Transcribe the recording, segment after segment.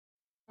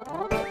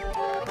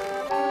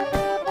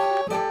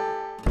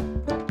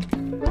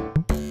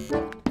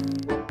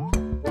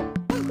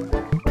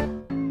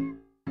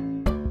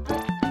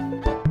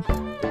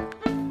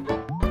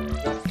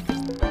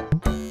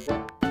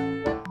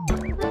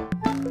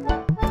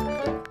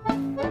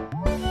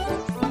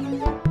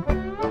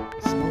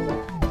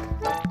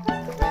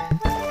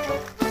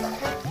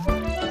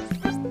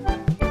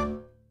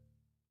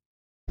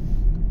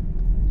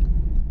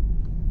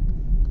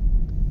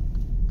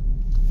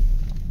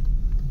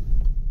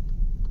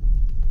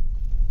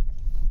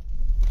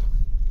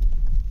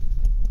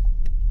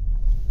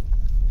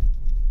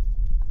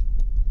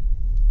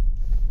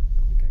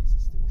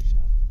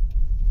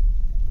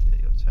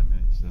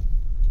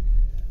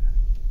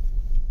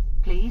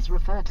Please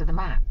refer to the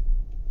map.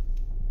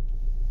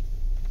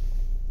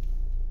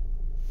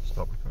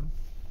 Stop recording.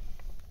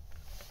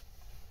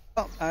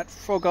 Up at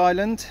Frog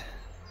Island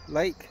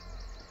Lake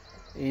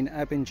in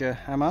Abinger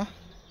Hammer.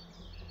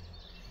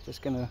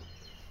 Just going to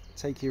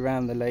take you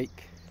around the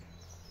lake.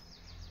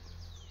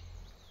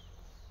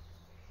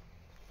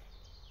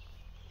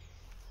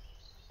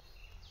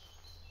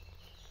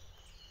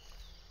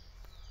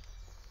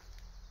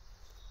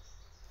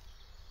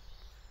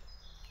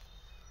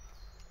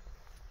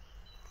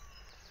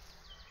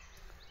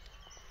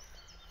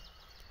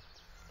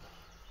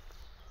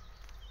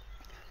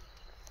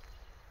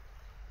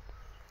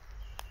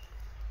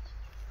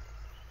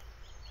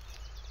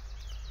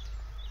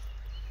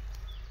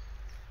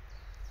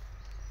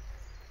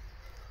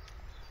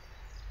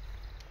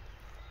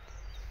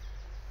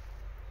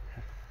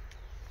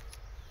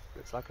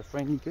 Looks like a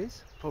friendly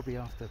goose, probably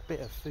after a bit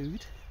of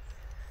food.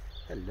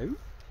 Hello.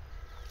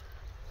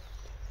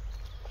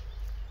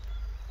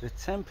 The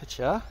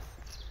temperature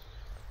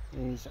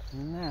is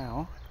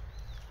now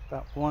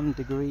about 1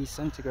 degree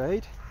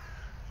centigrade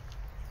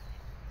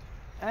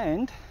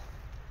and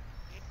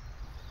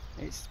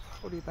it's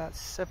probably about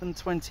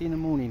 7:20 in the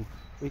morning.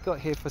 We got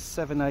here for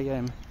 7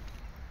 AM.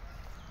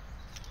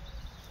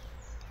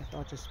 If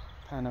I just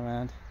pan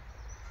around.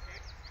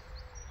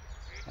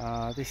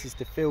 This is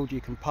the field you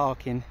can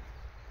park in.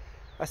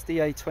 That's the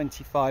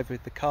A25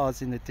 with the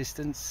cars in the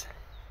distance,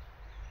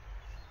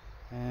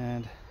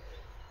 and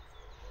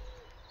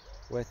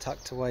we're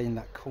tucked away in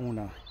that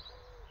corner.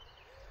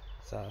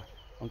 So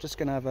I'm just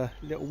going to have a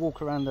little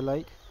walk around the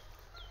lake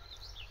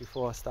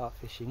before I start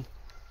fishing.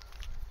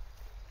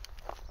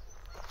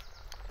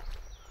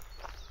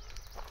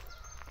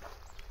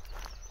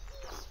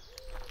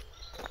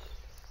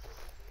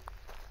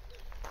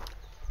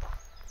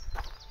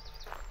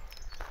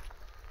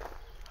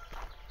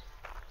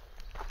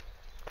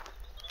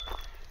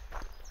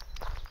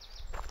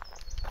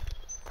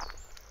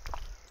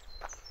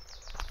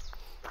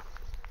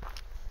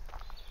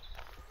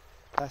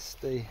 That's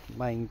the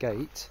main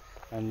gate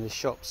and the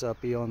shops are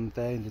beyond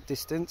there in the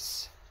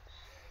distance.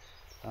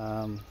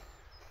 You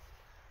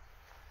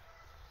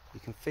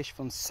can fish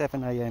from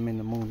 7 AM in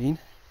the morning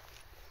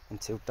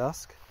until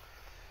dusk.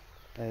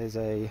 There's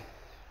a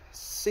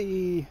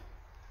sea,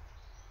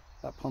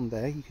 that pond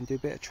there, you can do a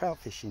bit of trout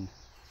fishing.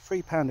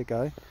 £3 a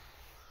go,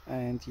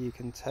 and you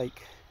can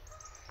take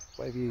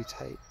whatever you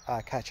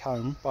catch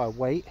home by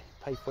weight,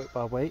 pay for it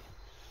by weight.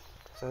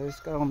 So let's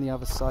go on the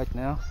other side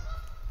now.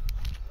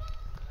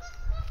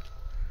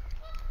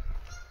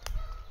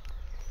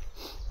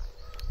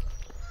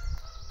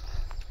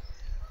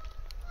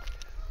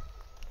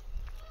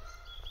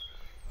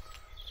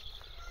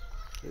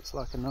 Looks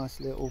like a nice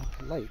little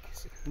lake.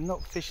 I've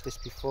not fished this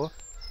before.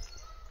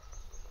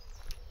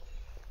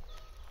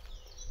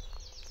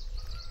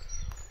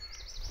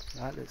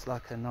 That looks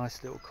like a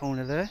nice little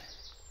corner there.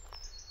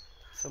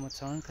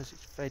 Summertime, because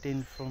it's fed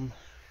in from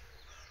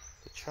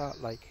the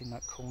Trout lake in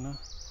that corner.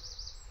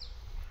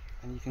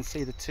 And you can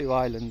see the two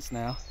islands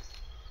now.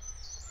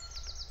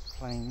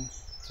 Plain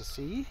to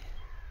see.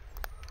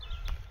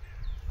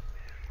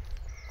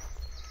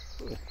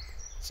 Ooh,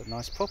 some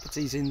nice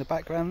properties in the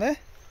background there.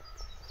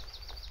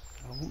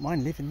 I wouldn't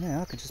mind living there.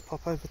 I could just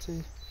pop over to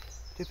do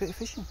a bit of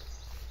fishing.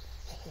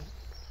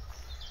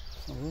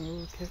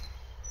 Okay.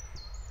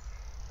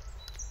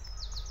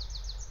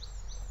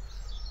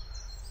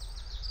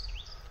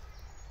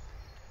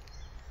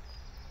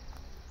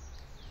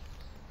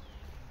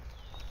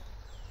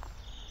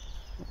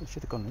 We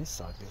should have gone this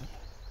side really.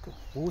 Good.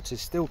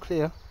 Water's still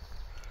clear.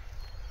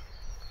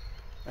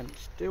 And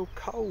it's still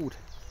cold.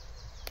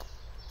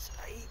 It's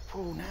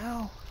April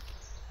now.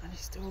 And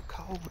it's still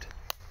cold.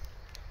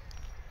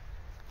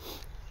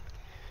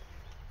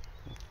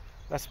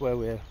 That's where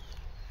we're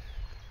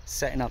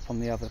setting up on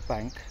the other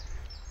bank.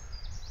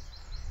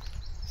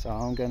 So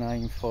I'm going to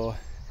aim for,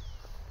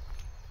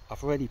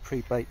 I've already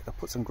pre-bait, I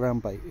put some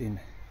ground bait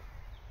in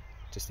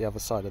just the other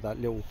side of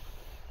that little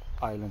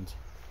island.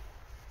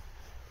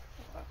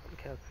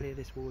 Look how clear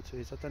this water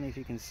is. I don't know if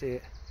you can see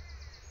it.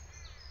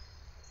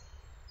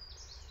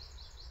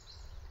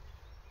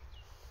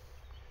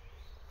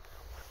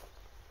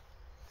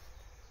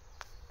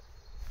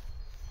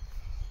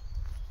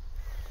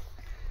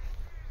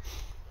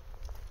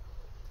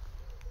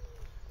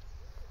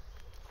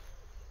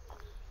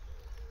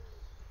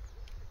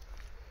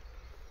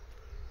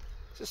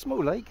 It's a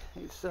small lake.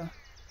 It's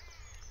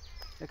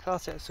they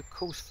class it as a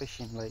coarse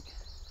fishing lake.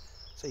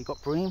 So you've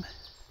got bream,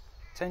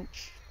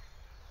 tench,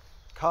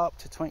 carp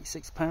to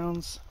 26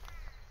 pounds.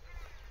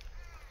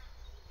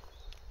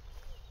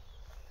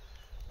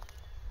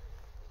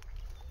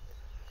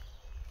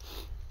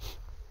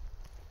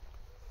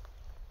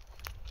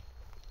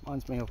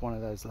 Reminds me of one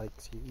of those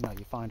lakes you know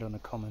you find on a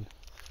common.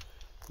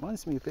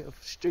 Reminds me a bit of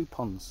stew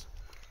ponds.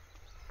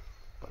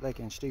 But they're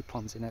getting stew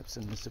ponds in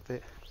Epsom is a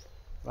bit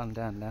run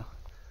down now.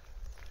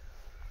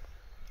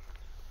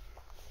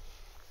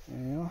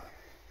 There you are.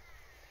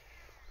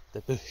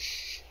 The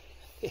bush.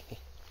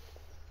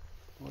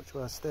 Watch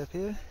where I step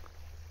here.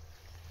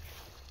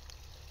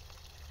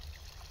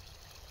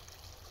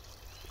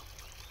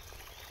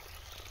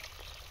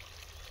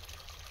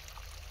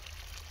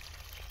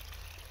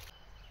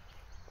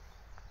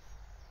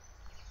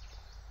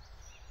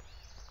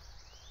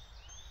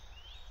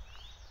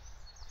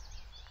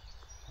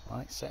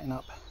 Right, setting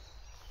up.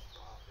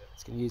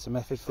 It's going to use a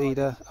method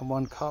feeder and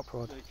one carp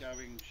rod. They're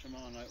going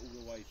Shimano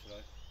all the way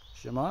today.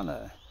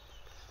 Shimano.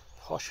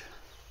 Posh.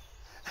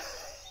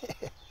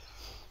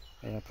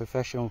 Yeah,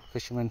 professional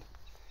fisherman.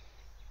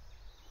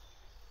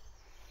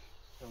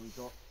 So we've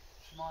got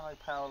Shimano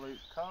Power Loop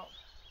Carp,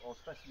 or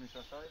specimen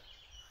should I say,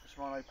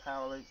 Shimano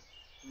Power Loop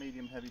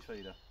medium heavy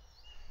feeder.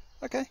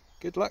 Okay,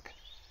 good luck.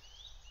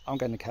 I'm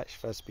going to catch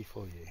first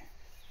before you.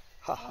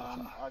 Ha ha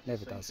ha, I've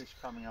never just does. seen fish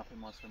coming up in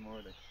my swim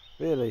already.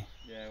 Really?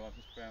 Yeah, well, I've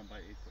just ground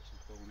baited, put some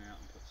prawn out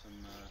and put some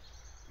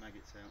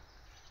maggots out.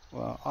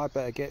 Well, I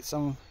better get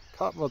some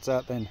carp rods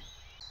out then.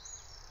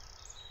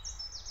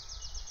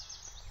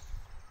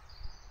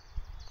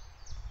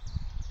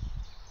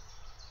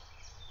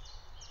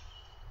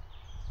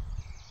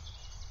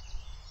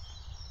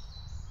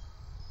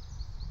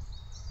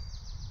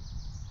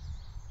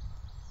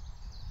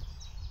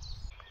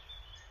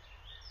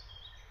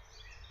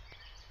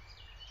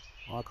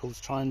 Michael's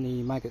trying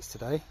the maggots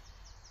today.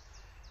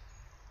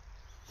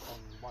 On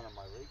one of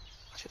my rigs.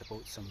 I should have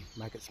bought some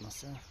maggots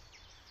myself.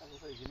 As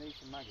I say, if you need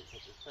some maggots,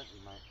 there's plenty,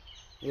 mate.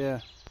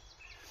 Yeah.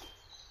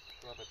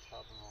 Grab a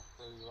tub and I'll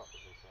fill you up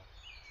with this.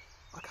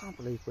 I can't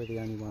believe we're the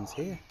only ones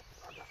here.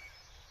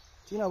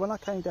 Do you know, when I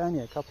came down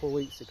here a couple of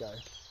weeks ago,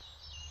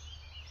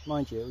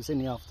 mind you, it was in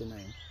the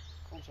afternoon,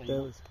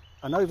 there was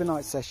an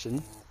overnight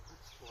session.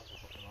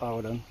 Oh,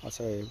 hold on, I'll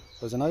tell you.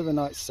 There was an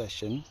overnight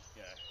session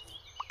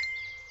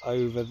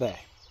over there.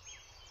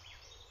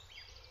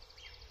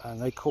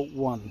 And they caught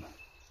one.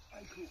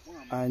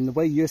 And the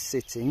way you're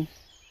sitting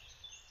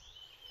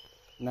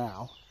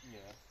now,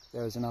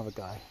 there was another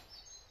guy.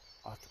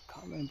 I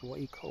can't remember what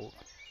he caught.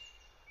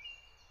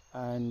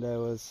 And there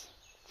was,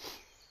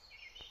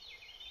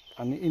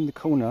 and in the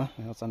corner,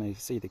 I don't know if you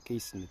see the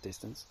geese in the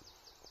distance,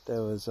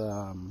 there was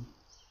a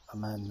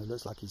man that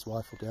looks like his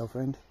wife or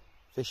girlfriend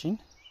fishing.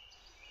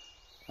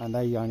 And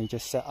they only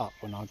just set up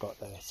when I got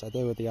there. So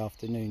they were the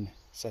afternoon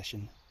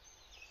session.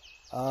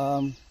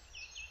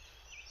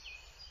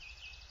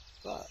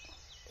 But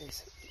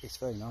it's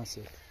very nice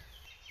here.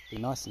 It'll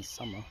be nice in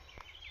summer.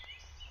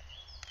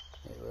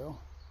 It will.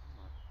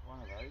 One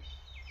of those.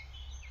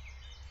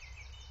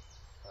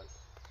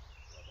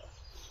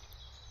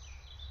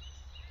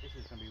 This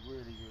is going to be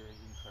really, really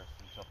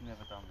interesting because I've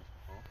never done this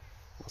before.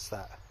 What's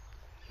that?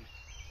 This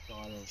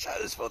style of,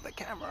 Shows for the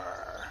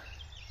camera.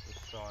 this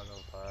style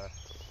of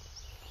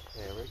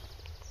hair rig.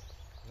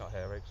 Not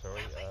hair rig,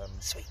 sorry.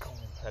 Sweet corn.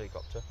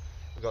 Helicopter.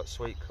 We've got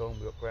sweet corn,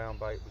 we've got ground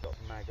bait, we've got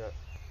maggot.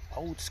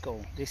 Old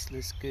school. This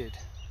looks good.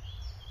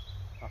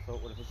 I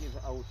thought, well, if we give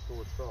it old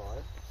school a try,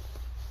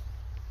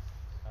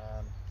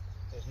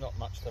 there's not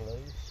much to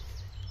lose.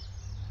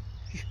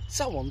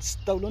 Someone's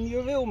stolen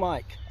your reel,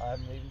 Mike. I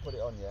haven't even put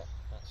it on yet.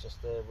 That's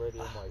just there ready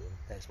and waiting.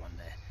 There's one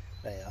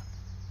there. There.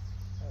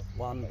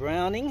 One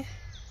browning.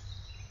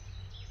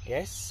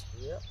 Yes.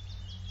 Yep.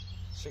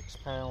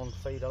 £6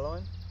 feeder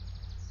line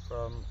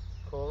from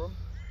Coram.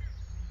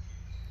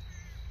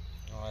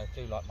 I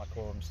do like my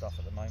Coram stuff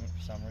at the moment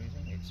for some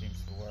reason. It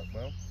seems to work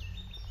well.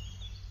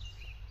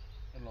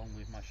 Along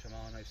with my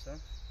Shimano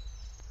stuff.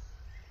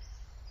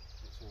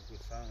 It's all good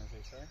fun, as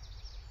they say.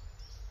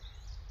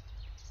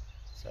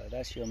 So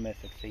that's your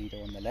method feeder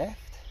on the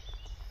left.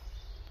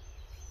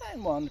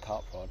 And one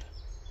carp rod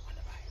on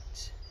the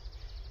right.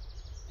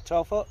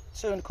 12 foot,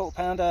 2¼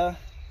 pounder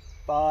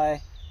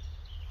by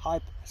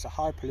it's a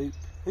Hyperloop.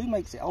 Who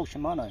makes it? Oh,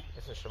 Shimano.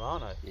 It's a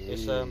Shimano. Yeah,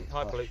 It's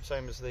Hyperloop,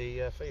 same as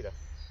the feeder.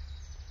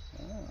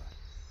 Ah.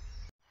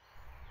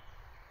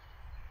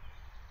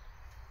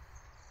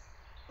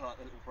 Right,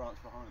 the little branch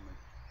behind me.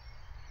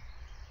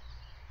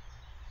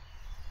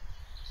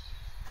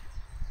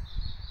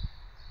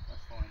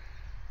 That's fine.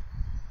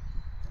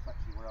 That's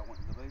actually where I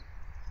wanted to be.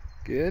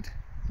 Good.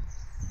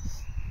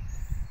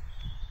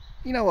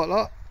 You know what,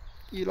 lot?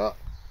 You lot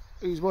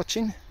who's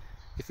watching,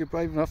 if you're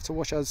brave enough to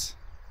watch us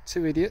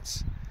two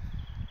idiots,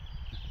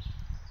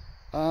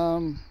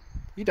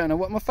 you don't know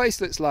what my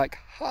face looks like.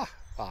 Ha!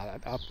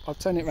 I'll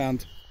turn it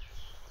round.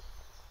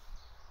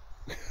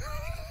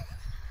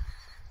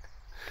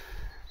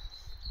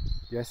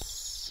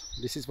 Yes,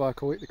 this is why I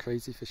call it the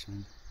Crazy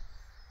Fisherman.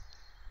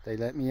 They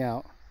let me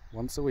out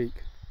once a week.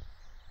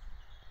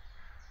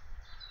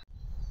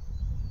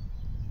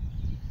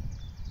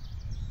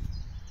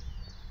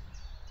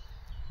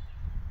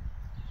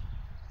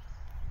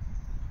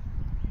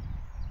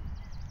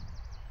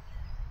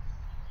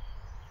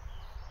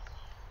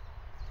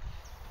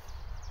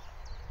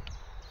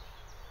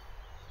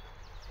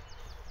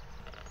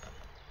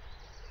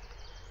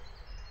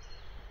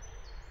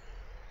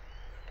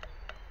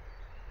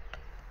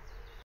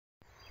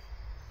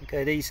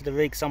 Okay, these are the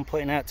rigs I'm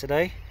putting out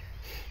today.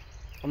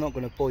 I'm not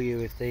going to bore you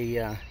with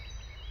the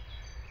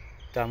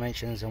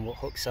dimensions and what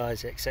hook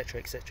size,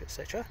 etc, etc,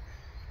 etc,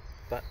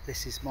 but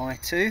this is my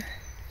two.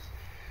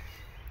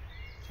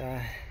 So,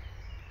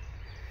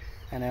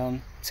 and they're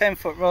on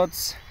 10-foot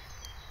rods,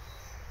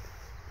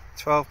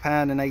 12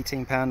 pound and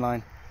 18 pound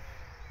line.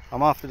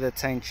 I'm after the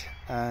tench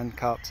and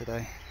carp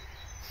today.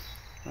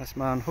 That's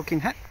my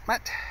unhooking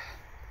mat,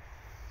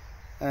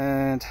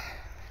 and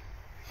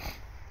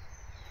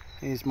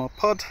here's my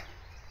pod.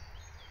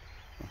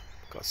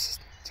 Got to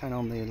turn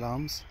on the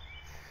alarms.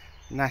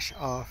 Nash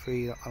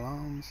R3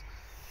 alarms.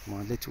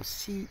 My little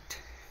seat.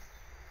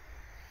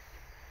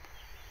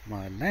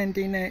 My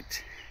landing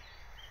net.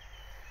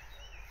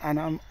 And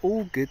I'm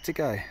all good to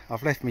go.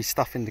 I've left me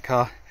stuff in the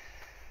car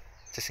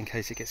just in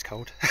case it gets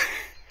cold.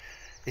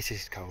 It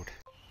is cold.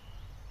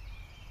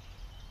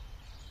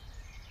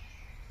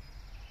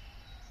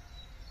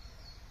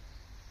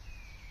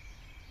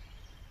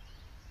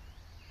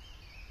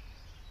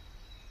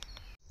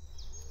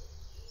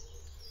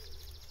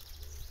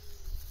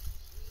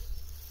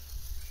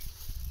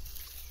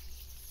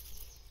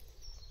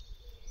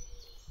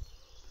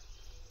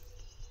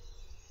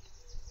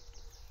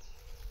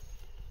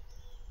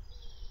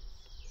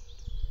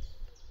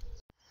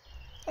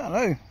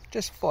 Hello,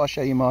 just thought I'd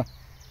show you my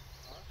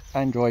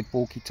Android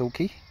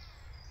walkie-talkie.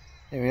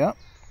 Here we are.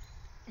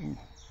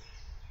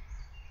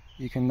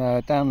 You can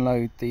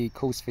download the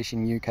Crazy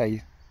Fishing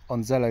UK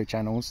on Zello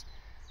channels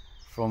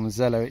from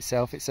Zello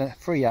itself. It's a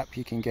free app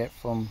you can get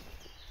from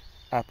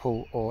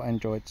Apple or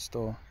Android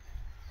store.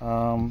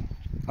 I'll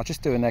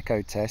just do an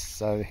echo test,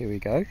 so here we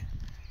go.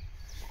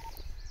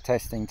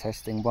 Testing,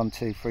 1,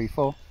 2, 3,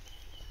 4.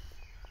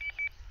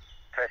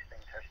 Testing,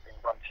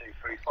 1, 2,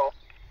 3, 4.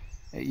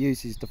 It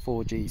uses the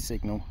 4G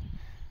signal,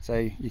 so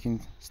you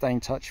can stay in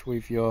touch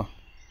with your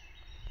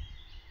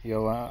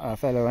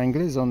fellow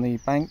anglers on the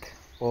bank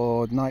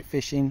or night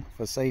fishing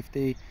for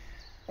safety.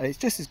 It's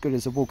just as good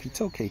as a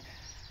walkie-talkie.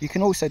 You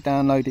can also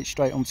download it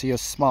straight onto your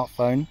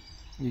smartphone.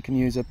 You can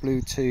use a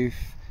Bluetooth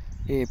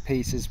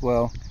earpiece as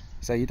well,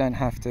 so you don't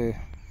have to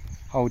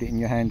hold it in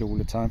your hand all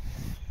the time.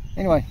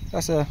 Anyway,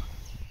 that's a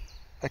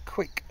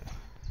quick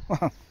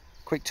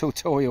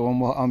tutorial on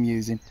what I'm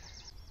using.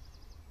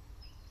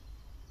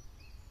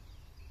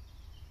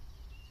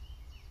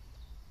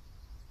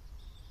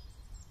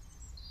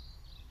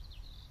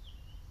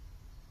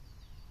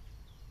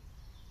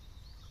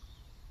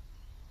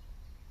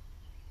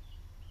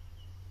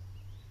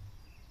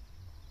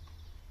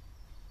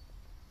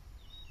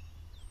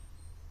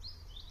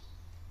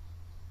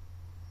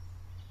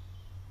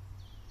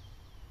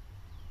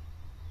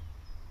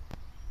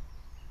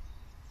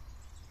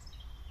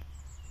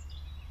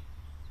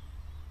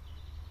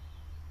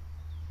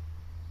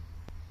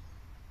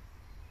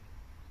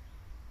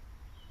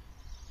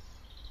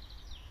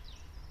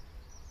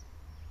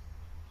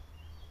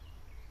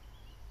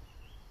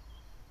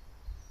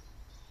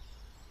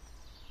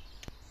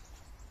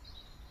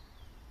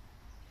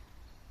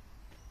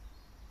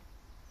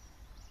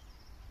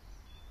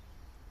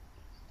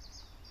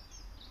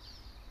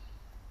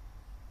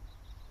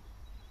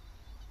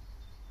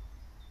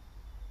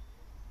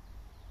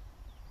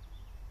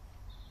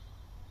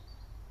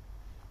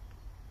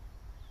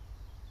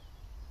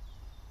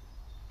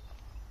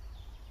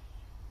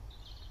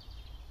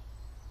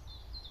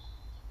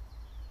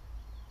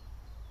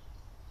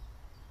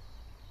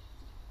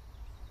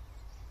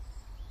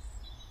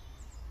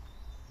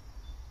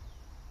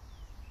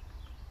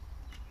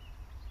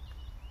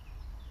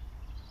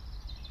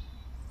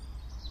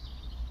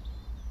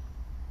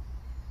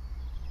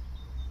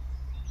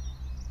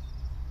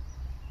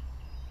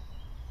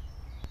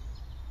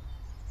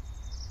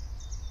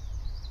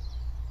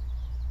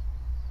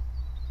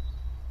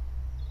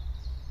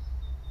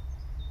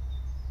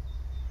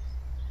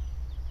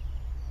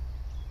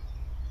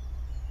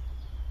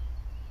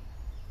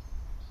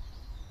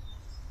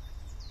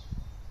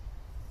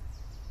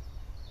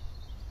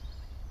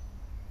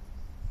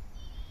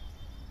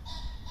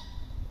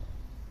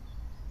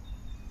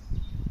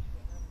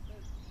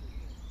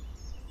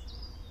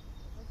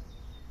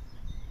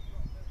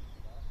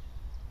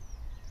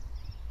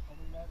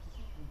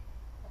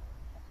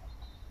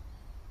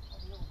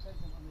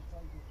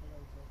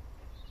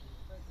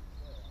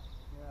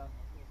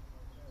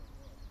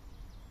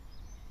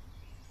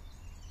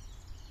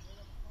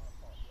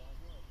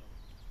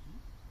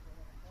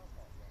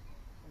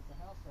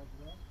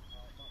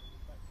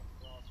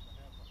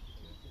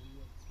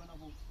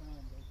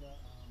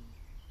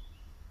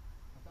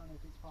 If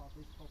it's part of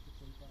this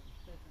property, but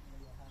it's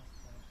definitely a house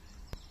there.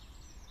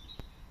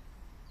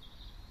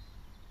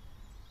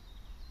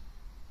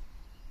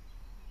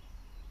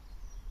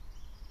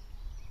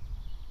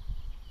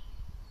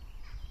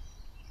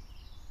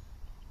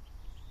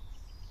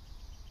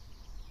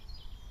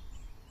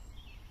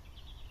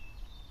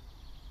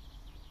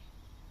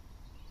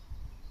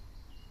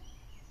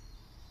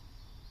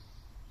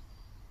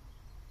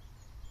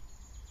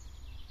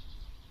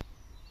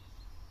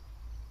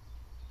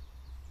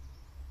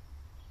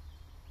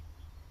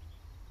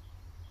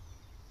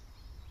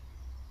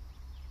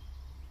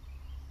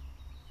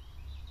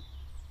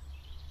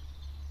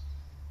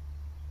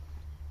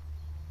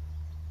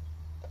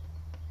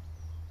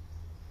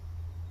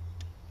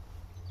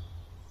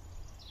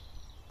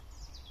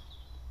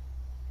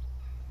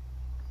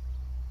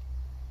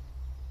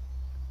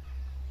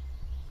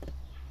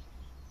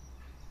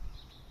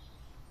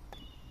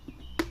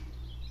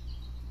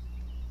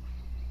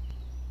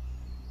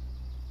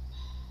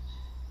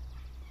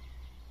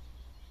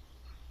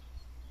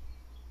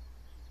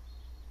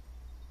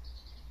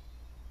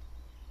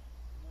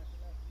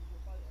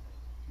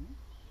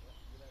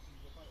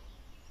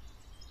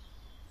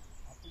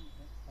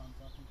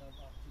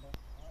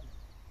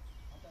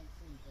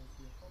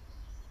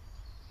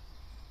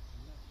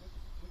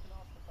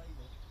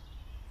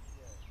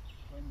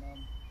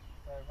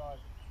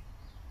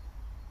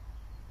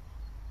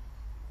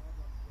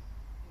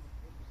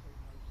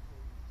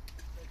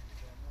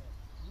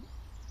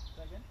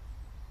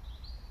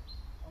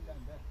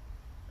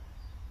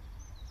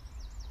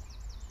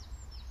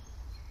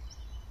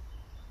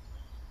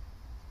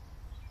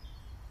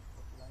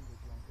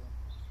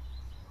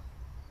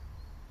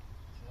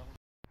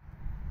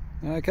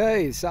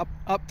 Okay, it's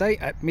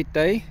update at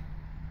midday.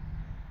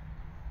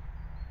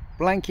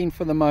 Blanking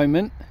for the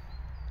moment.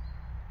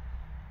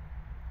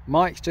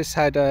 Mike's just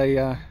had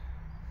a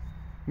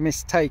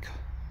mistake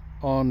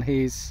on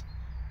his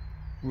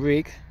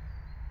rig,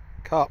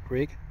 carp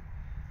rig,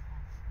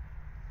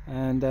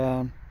 and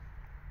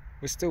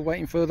we're still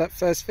waiting for that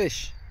first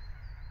fish.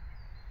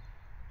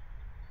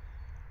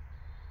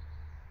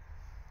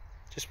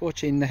 Just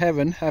watching the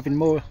heron having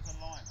more.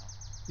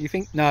 You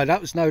think? No,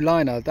 that was no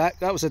liner. That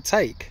was a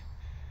take.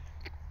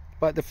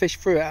 But the fish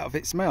threw it out of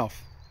its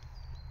mouth.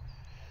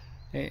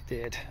 It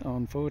did,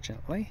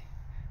 unfortunately.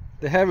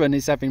 The heron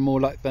is having more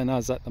luck than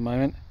us at the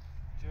moment.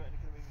 Do you reckon it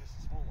could be just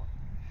a small one?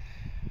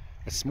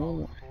 A small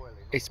one?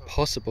 It's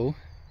possible.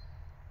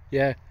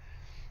 Yeah.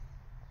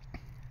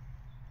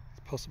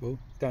 It's possible.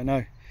 Don't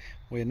know.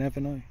 We'll never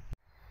know.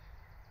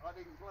 I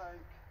didn't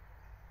blank,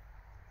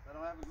 but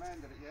I haven't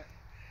landed it yet.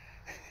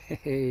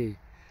 Hey.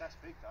 That's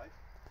big, Dave.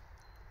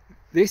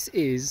 This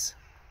is...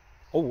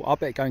 Oh, I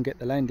better go and get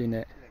the landing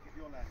net. Yeah, get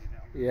your landing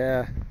net.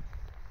 Yeah.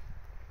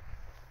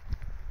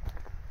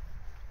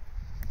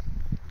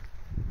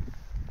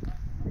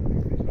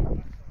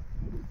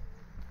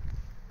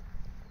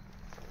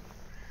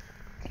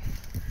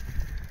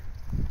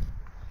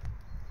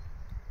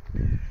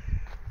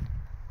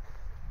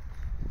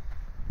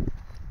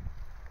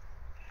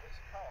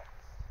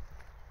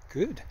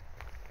 Good.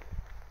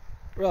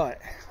 Right,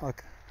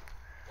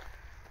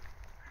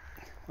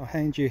 I'll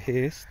hand you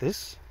this.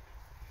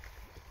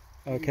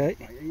 Okay.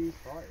 He's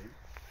fighting.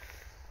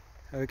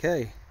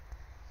 Okay.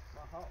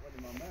 My heart went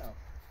in my mouth.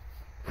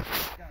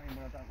 Going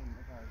where I don't want him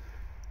to go.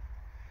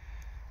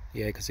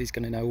 Yeah, because he's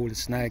going to know all the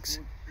snags.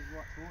 He's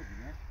right towards you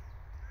now.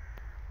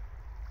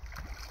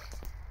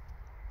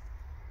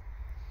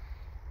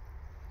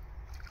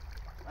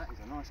 That is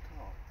a nice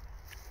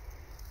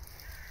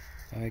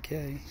carp.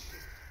 Okay.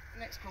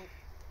 Next call.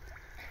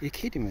 You're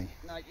kidding me?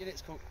 No, your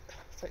next call.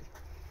 I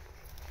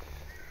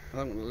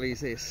don't want to lose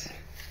this.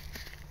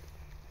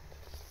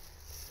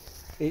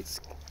 It's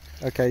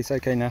okay. It's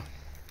okay now.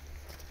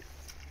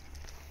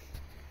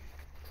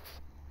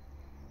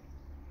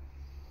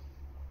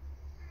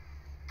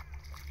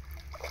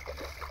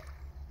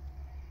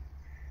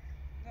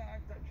 No,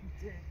 don't you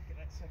dare get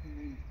that second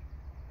wind.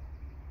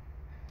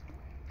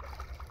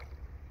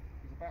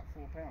 He's about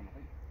 £4, I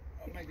think.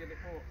 I'll make it a bit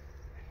more.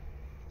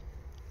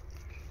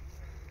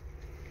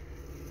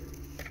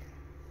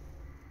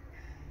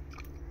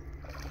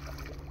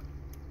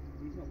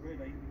 He's not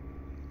really.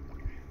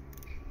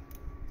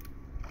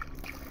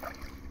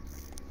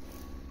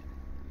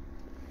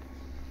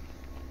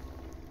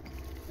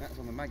 That's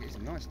on the maggot. It's a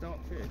nice dark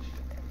fish.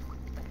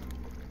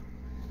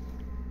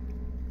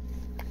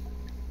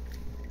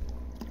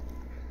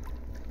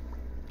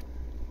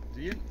 Is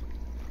he in?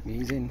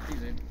 He's in.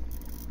 He's in.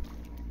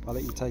 I'll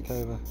let you take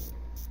over.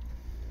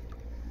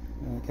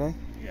 Okay.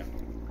 Yeah.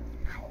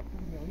 Ow,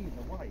 he's in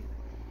the way.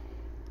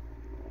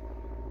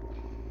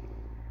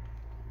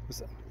 What's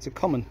that? It's a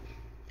common.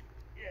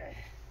 Yeah.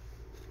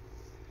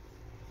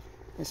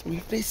 Let's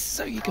move this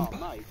so you can. Oh,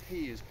 mate,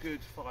 he is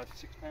good 5 to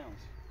 6 pounds.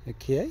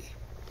 Okay.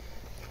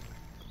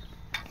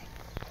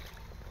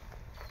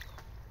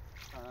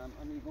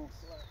 I need more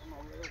slack on my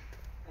reel.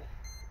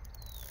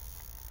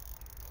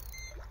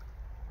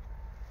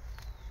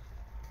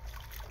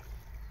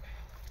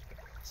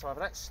 So if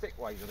that stick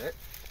weighs with it,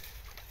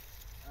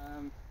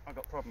 I've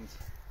got problems.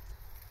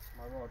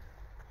 My rod.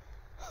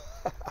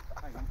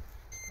 Hang on.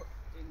 Put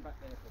it in back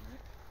there for a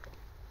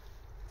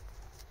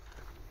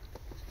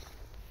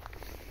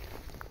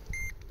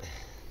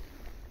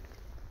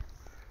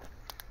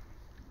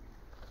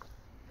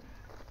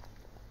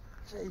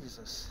minute.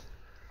 Jesus.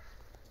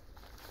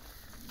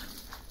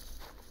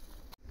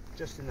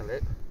 Just in the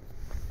lip.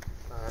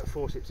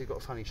 Forceps, he's got a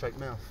funny shaped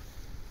mouth.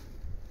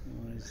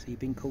 Oh, has he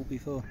been caught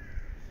before?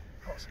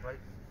 Possibly.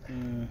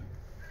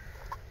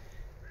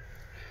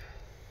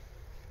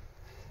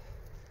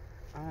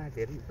 I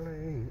didn't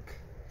blink.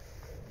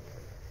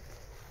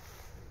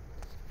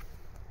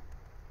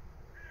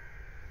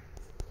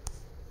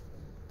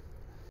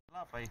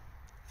 Lovely.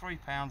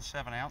 £3,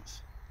 7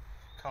 ounce,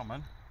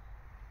 common,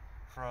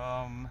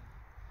 from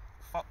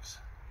Fox.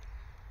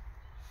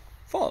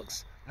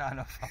 Fox? No,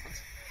 not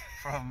Fox.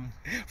 From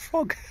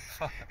Frog.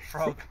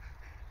 Frog.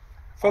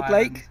 Frog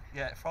Island. Lake?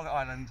 Yeah, Frog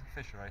Island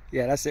Fishery.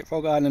 Yeah, that's it.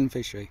 Frog Island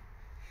Fishery.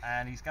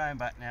 And he's going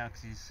back now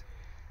because he's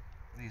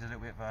needs a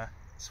little bit of a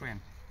swim.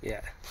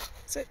 Yeah,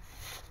 that's it.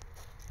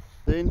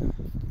 Then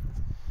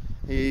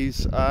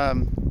he's I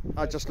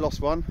just lost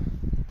one.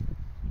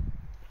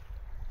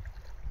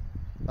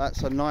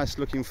 That's a nice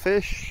looking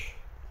fish.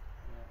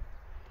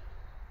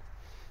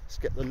 Let's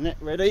get the net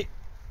ready.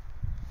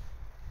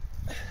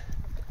 Do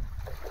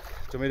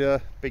you want me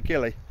to big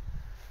gilly?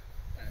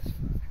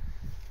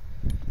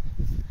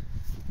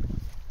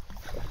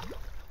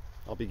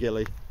 I'll be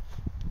gilly.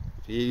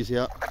 Be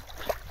easier.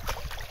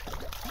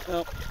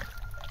 Oh.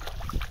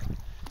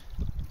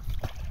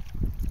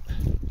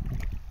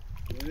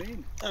 We're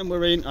in. And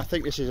we're in. I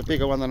think this is a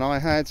bigger one than I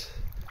had.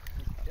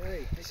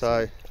 Okay,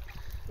 So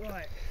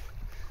right.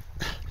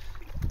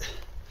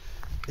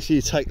 So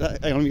you take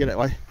that, hang on, let me get that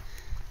way.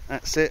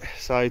 That's it.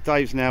 So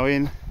Dave's now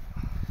in.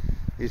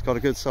 He's got a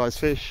good sized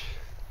fish.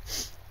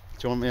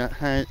 Do you want me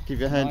to give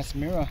you a hand? Nice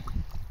mirror.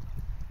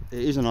 It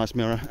is a nice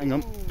mirror. Hang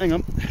on, hang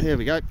on. Here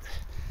we go.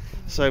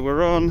 So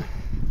we're on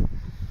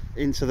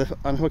into the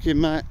unhooking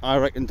mat. I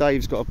reckon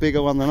Dave's got a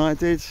bigger one than I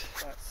did.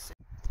 That's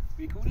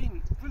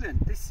recording.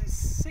 Brilliant. This is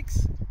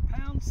 6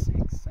 pounds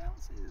 6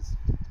 ounces.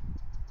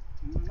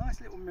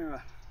 Nice little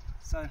mirror.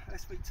 So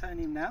let's return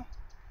him now.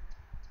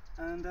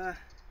 And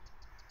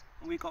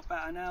we've got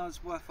about an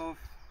hour's worth of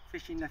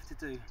fishing left to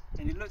do.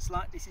 And it looks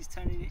like this is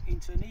turning it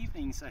into an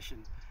evening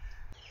session.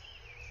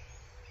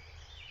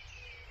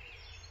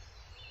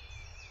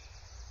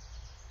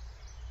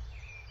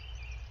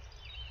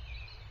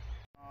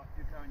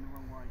 You're going the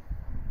wrong way.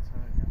 I'm going to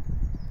turn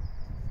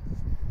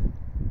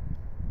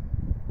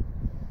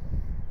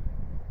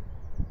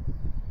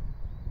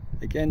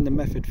you. Again, the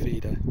method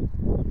feeder.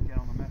 Get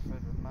on the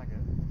method and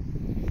maggot.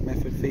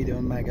 Method feeder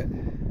and maggot,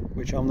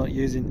 which I'm not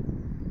using.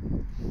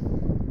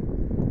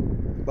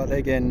 But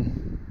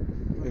again,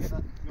 Look at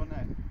that, your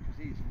net, because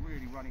he's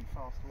really running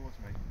fast towards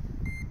me.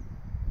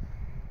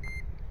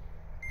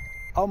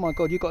 oh my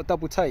god, you got a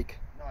double take.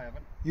 No, I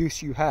haven't.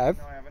 Yes, you have.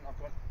 No, I haven't. I've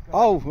got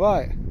Oh,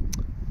 right.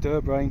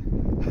 Dirt brain.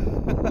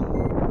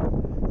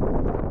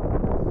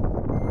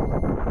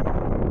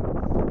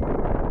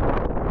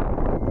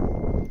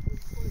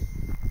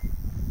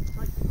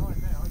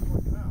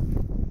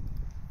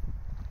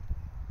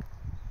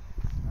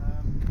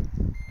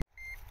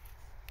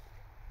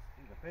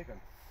 He's a big one.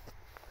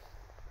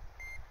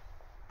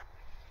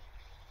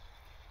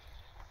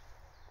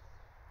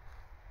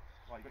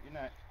 Right, you got your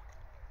net?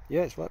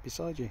 Yeah, it's right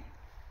beside you.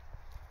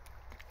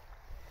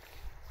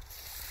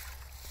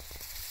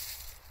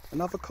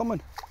 Another common.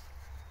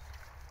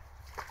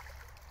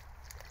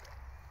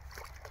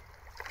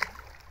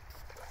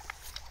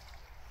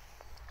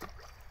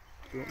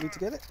 Do you want me to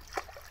get it?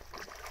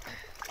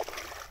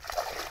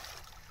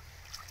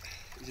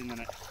 He's in the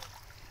net.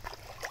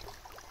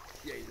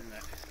 Yeah, he's in the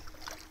net.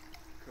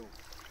 Cool.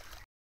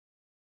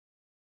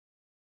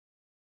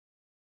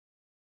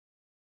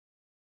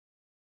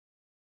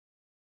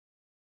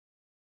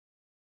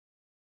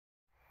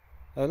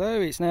 Hello,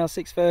 it's now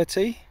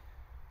 6:30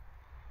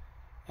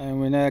 and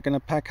we're now going to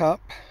pack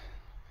up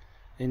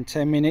in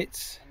 10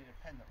 minutes. I need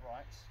a pen that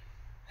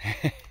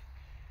writes.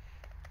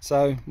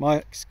 So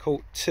Mike's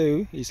caught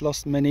 2, he's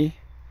lost many,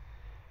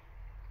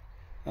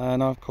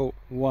 and I've caught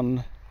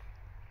 1.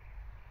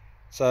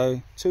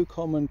 So 2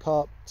 common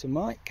carp to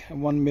Mike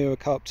and 1 mirror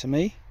carp to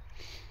me.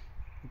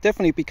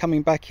 Definitely be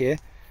coming back here,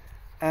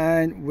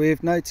 and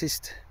we've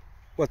noticed,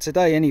 well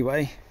today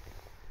anyway,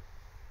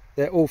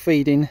 they're all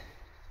feeding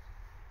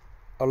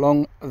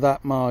along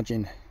that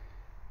margin,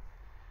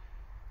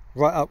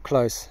 right up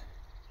close,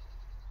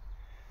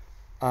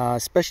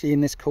 especially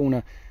in this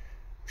corner.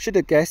 Should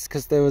have guessed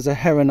because there was a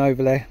heron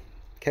over there,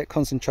 kept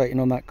concentrating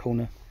on that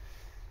corner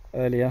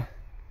earlier.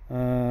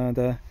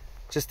 And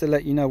just to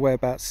let you know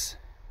whereabouts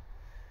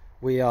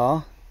we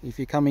are, if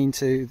you come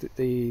into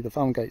the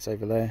farm gates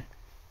over there,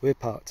 we're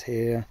parked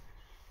here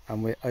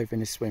and we're over in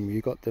the swim.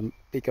 You've got the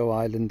bigger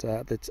island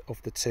of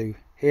the 2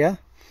 here,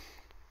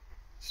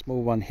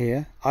 small one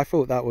here. I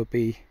thought that would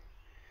be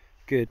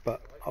good,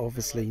 but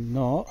obviously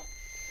not.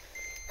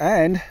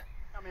 And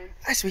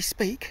as we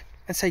speak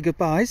and say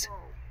goodbyes,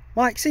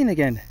 Mike's in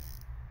again.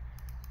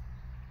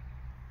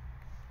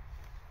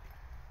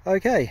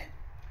 Okay.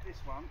 This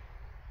one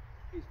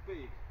is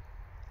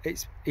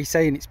big. He's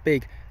saying it's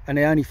big, and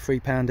they're only 3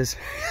 pounders.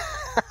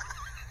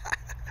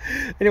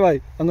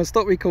 Anyway, I'm gonna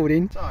stop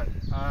recording. So,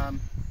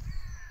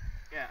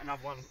 yeah,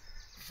 another one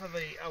for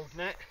the old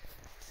net.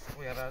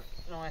 We have a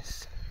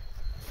nice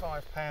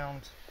 £5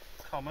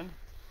 common.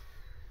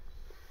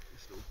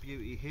 This little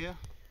beauty here.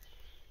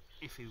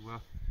 If you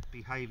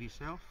behave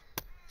yourself.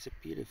 It's a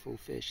beautiful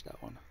fish,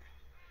 that one.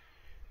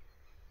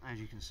 As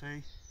you can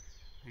see,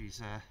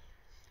 he's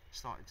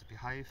started to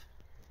behave.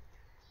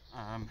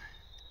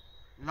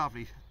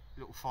 Lovely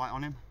little fight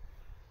on him,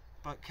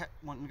 but kept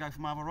wanting to go for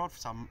my other rod for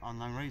some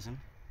unknown reason.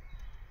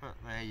 But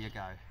there you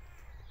go.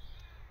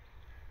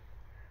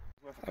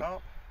 Worth a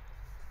carp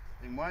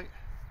in weight.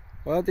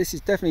 Well, this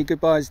is definitely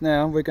goodbyes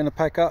now. We're going to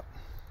pack up.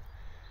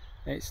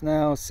 It's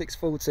now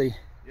 6:40.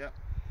 Yep,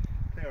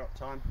 clear up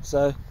time.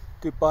 So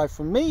goodbye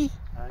from me.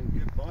 And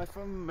goodbye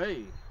from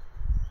me.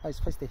 I was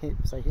supposed to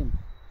say him.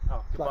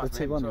 Oh, Like the from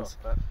 2 him as others.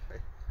 well, but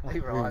I've he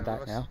were ruined over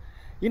that us. now.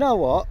 You know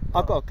what?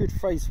 I've got a good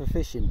phrase for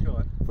fishing. Go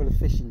on. For the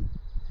fishing.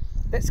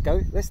 Let's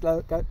go. Let's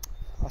go.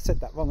 I said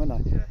that wrong, didn't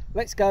I? Yeah.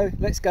 Let's go.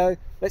 Let's go.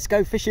 Let's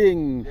go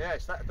fishing.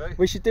 Yes, that'd do.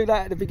 We should do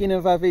that at the beginning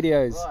of our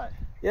videos. Right.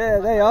 Yeah,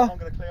 there you are. I'm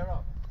going to clear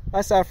up.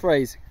 That's our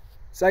phrase.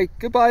 Say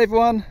goodbye,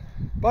 everyone.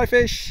 Bye,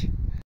 fish.